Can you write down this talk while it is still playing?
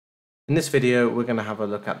In this video, we're going to have a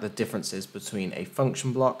look at the differences between a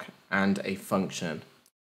function block and a function.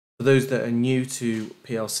 For those that are new to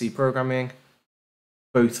PLC programming,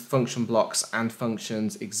 both function blocks and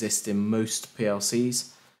functions exist in most PLCs.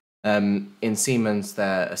 In Siemens,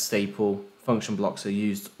 they're a staple. Function blocks are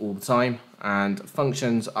used all the time, and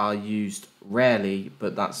functions are used rarely,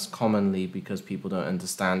 but that's commonly because people don't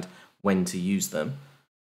understand when to use them.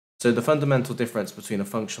 So the fundamental difference between a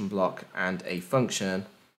function block and a function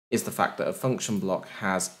is the fact that a function block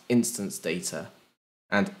has instance data,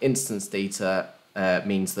 and instance data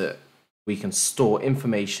means that we can store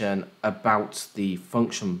information about the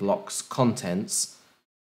function block's contents,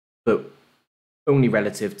 but only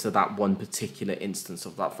relative to that one particular instance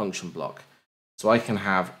of that function block. So I can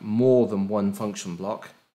have more than one function block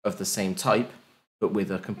of the same type, but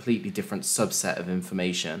with a completely different subset of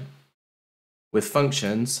information. With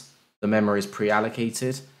functions, the memory is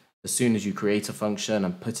pre-allocated. As soon as you create a function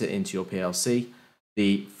and put it into your PLC,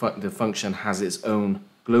 the function has its own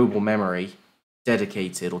global memory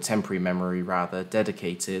dedicated, or temporary memory rather,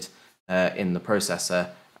 dedicated in the processor.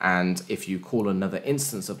 And if you call another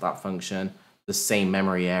instance of that function, the same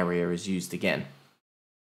memory area is used again.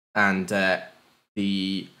 And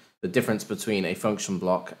the difference between a function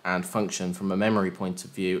block and function from a memory point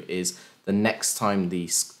of view is the next time the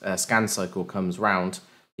scan cycle comes round,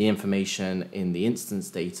 the information in the instance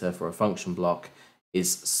data for a function block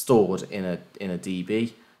is stored in a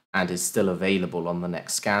DB and is still available on the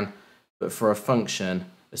next scan. But for a function,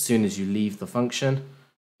 as soon as you leave the function,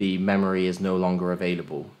 the memory is no longer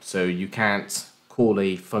available. So you can't call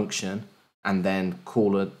a function and then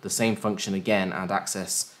call the same function again and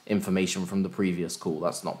access information from the previous call.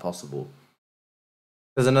 That's not possible.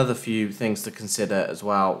 There's another few things to consider as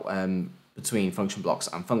well between function blocks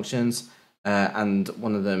and functions. And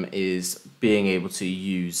one of them is being able to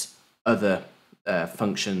use other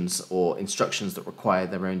functions or instructions that require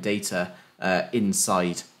their own data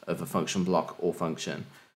inside of a function block or function.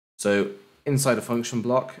 So inside a function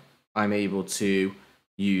block, I'm able to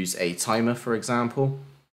use a timer, for example,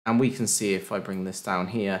 and we can see, if I bring this down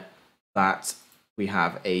here, that we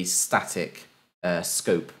have a static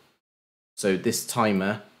scope. So this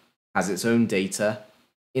timer has its own data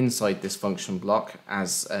inside this function block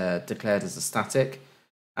as declared as a static,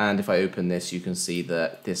 and if I open this, you can see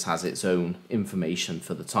that this has its own information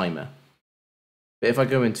for the timer. But if I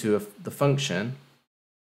go into the function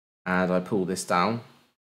and I pull this down,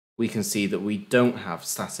 we can see that we don't have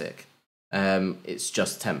static, it's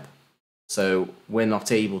just temp. So we're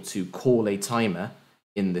not able to call a timer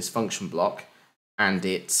in this function block and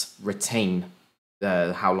it retain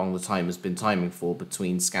how long the timer's been timing for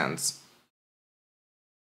between scans.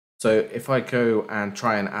 So if I go and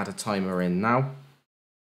try and add a timer in now,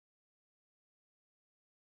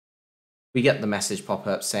 we get the message pop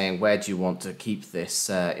up saying, where do you want to keep this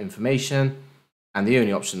information? And the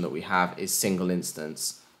only option that we have is single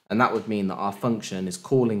instance. And that would mean that our function is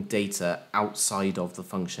calling data outside of the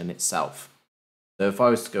function itself. So if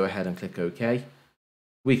I was to go ahead and click OK,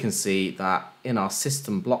 we can see that in our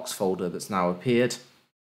system blocks folder that's now appeared,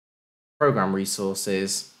 program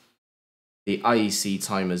resources, the IEC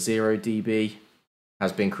timer 0 dB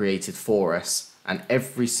has been created for us, and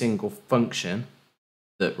every single function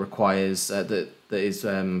that requires that is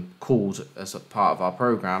called as a part of our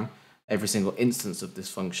program, every single instance of this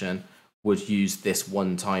function would use this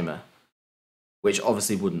one timer, which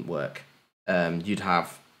obviously wouldn't work. You'd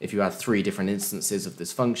have, if you had 3 different instances of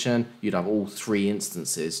this function, you'd have all 3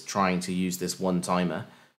 instances trying to use this one timer,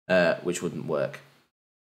 which wouldn't work.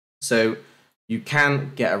 So you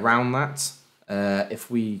can get around that if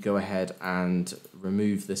we go ahead and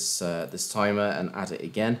remove this this timer and add it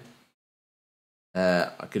again.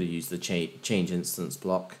 I could have used the change instance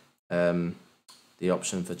block, the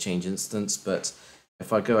option for change instance, but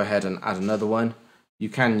if I go ahead and add another one, you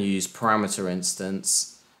can use parameter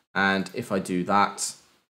instance, and if I do that,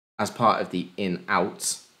 as part of the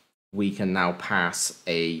in-out, we can now pass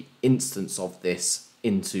a instance of this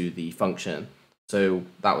into the function. So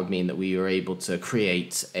that would mean that we are able to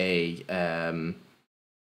create a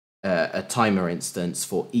timer instance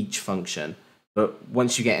for each function. But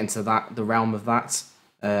once you get into the realm of that,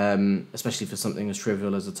 especially for something as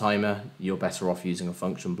trivial as a timer, you're better off using a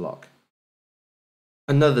function block.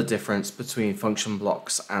 Another difference between function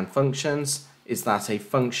blocks and functions is that a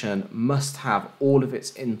function must have all of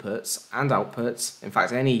its inputs and outputs, in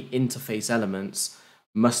fact any interface elements,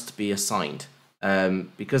 must be assigned.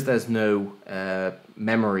 Because there's no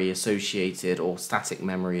memory associated or static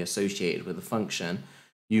memory associated with a function,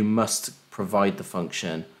 you must provide the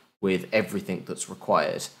function with everything that's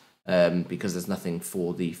required, because there's nothing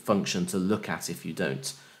for the function to look at if you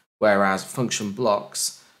don't. Whereas function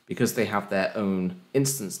blocks, because they have their own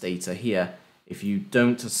instance data here, if you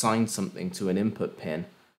don't assign something to an input pin,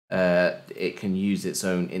 it can use its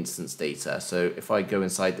own instance data. So if I go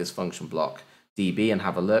inside this function block DB and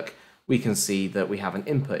have a look, we can see that we have an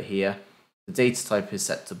input here, the data type is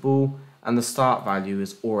set to bool, and the start value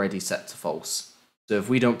is already set to false. So if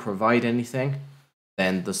we don't provide anything,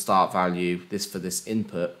 then the start value, for this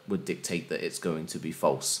input, would dictate that it's going to be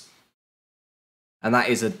false. And that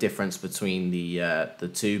is a difference between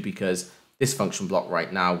the two, because this function block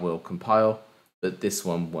right now will compile, but this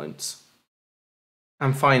one won't.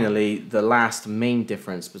 And finally, the last main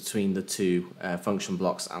difference between the two function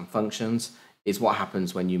blocks and functions is what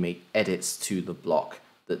happens when you make edits to the block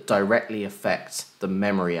that directly affect the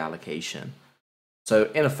memory allocation.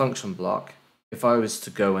 So in a function block, if I was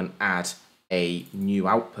to go and add a new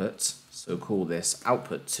output, so call this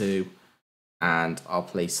output 2, and I'll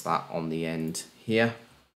place that on the end here,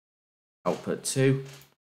 output 2.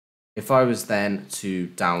 If I was then to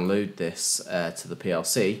download this to the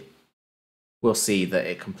PLC, we'll see that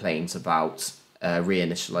it complains about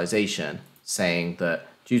reinitialization, saying that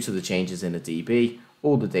due to the changes in a DB,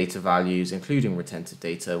 all the data values, including retentive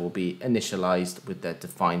data, will be initialized with their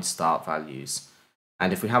defined start values.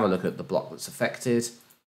 And if we have a look at the block that's affected,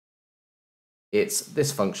 it's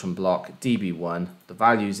this function block, db1, the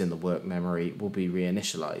values in the work memory will be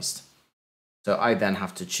reinitialized. So I then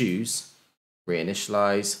have to choose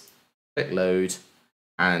reinitialize, click load,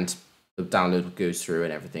 and the download goes through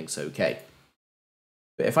and everything's okay.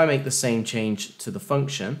 But if I make the same change to the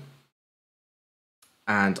function,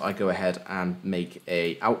 and I go ahead and make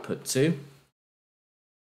a output 2,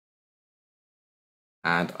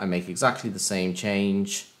 and I make exactly the same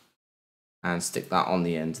change and stick that on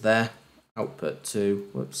the end there, output 2,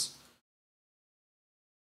 whoops,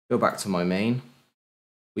 go back to my main,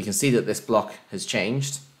 we can see that this block has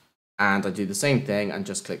changed, and I do the same thing and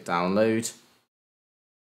just click download.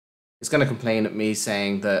 It's going to complain at me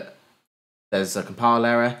saying that there's a compile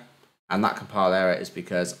error, and that compile error is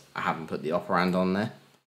because I haven't put the operand on there.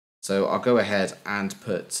 So I'll go ahead and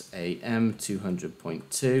put a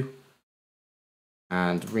M200.2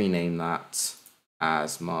 and rename that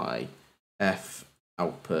as my F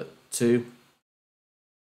output 2.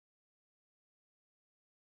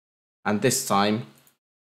 And this time,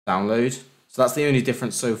 download. So that's the only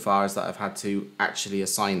difference so far, is that I've had to actually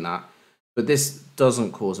assign that. But this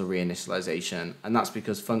doesn't cause a reinitialization, and that's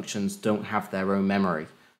because functions don't have their own memory.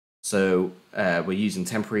 So we're using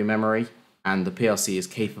temporary memory, and the PLC is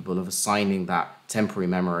capable of assigning that temporary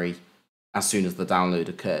memory as soon as the download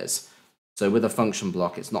occurs. So with a function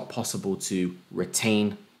block, it's not possible to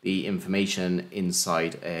retain the information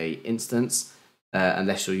inside a instance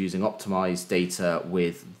unless you're using optimized data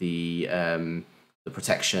with the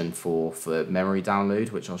protection for memory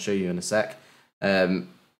download, which I'll show you in a sec.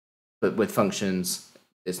 But with functions,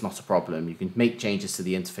 it's not a problem. You can make changes to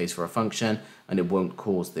the interface for a function and it won't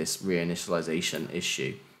cause this reinitialization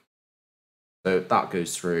issue. So that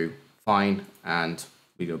goes through fine, and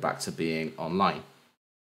we go back to being online.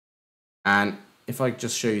 And if I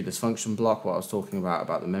just show you this function block, what I was talking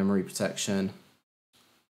about the memory protection,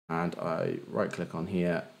 and I right click on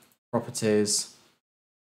here, properties,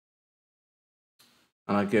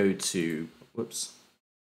 and I go to, whoops,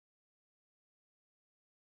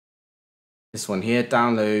 this one here,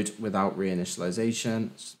 download without reinitialization.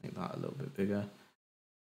 Let's make that a little bit bigger.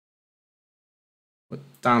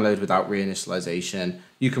 Download without reinitialization.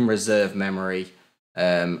 You can reserve memory,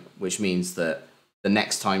 which means that the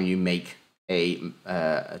next time you make a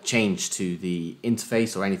change to the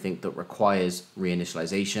interface or anything that requires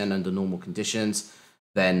reinitialization under normal conditions,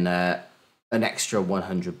 then an extra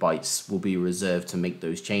 100 bytes will be reserved to make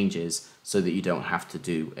those changes so that you don't have to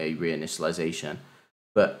do a reinitialization.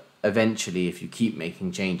 But eventually, if you keep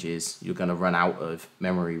making changes, you're going to run out of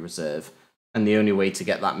memory reserve. And the only way to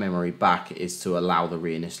get that memory back is to allow the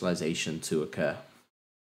reinitialization to occur.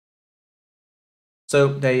 So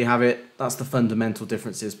there you have it. That's the fundamental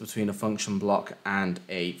differences between a function block and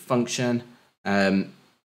a function.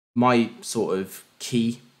 My sort of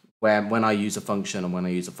key when I use a function and when I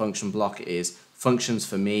use a function block is functions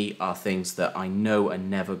for me are things that I know are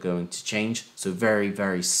never going to change. So very,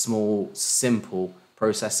 very small, simple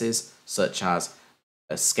processes such as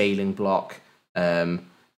a scaling block,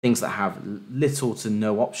 things that have little to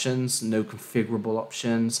no options, no configurable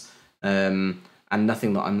options, and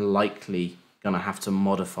nothing that I'm likely going to have to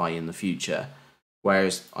modify in the future.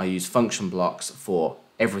 Whereas I use function blocks for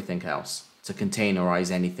everything else, to containerize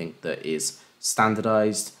anything that is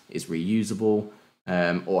standardized, is reusable,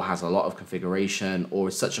 or has a lot of configuration, or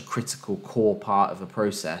is such a critical core part of a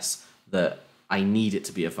process that I need it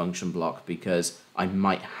to be a function block because I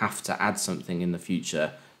might have to add something in the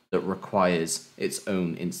future that requires its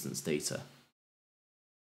own instance data.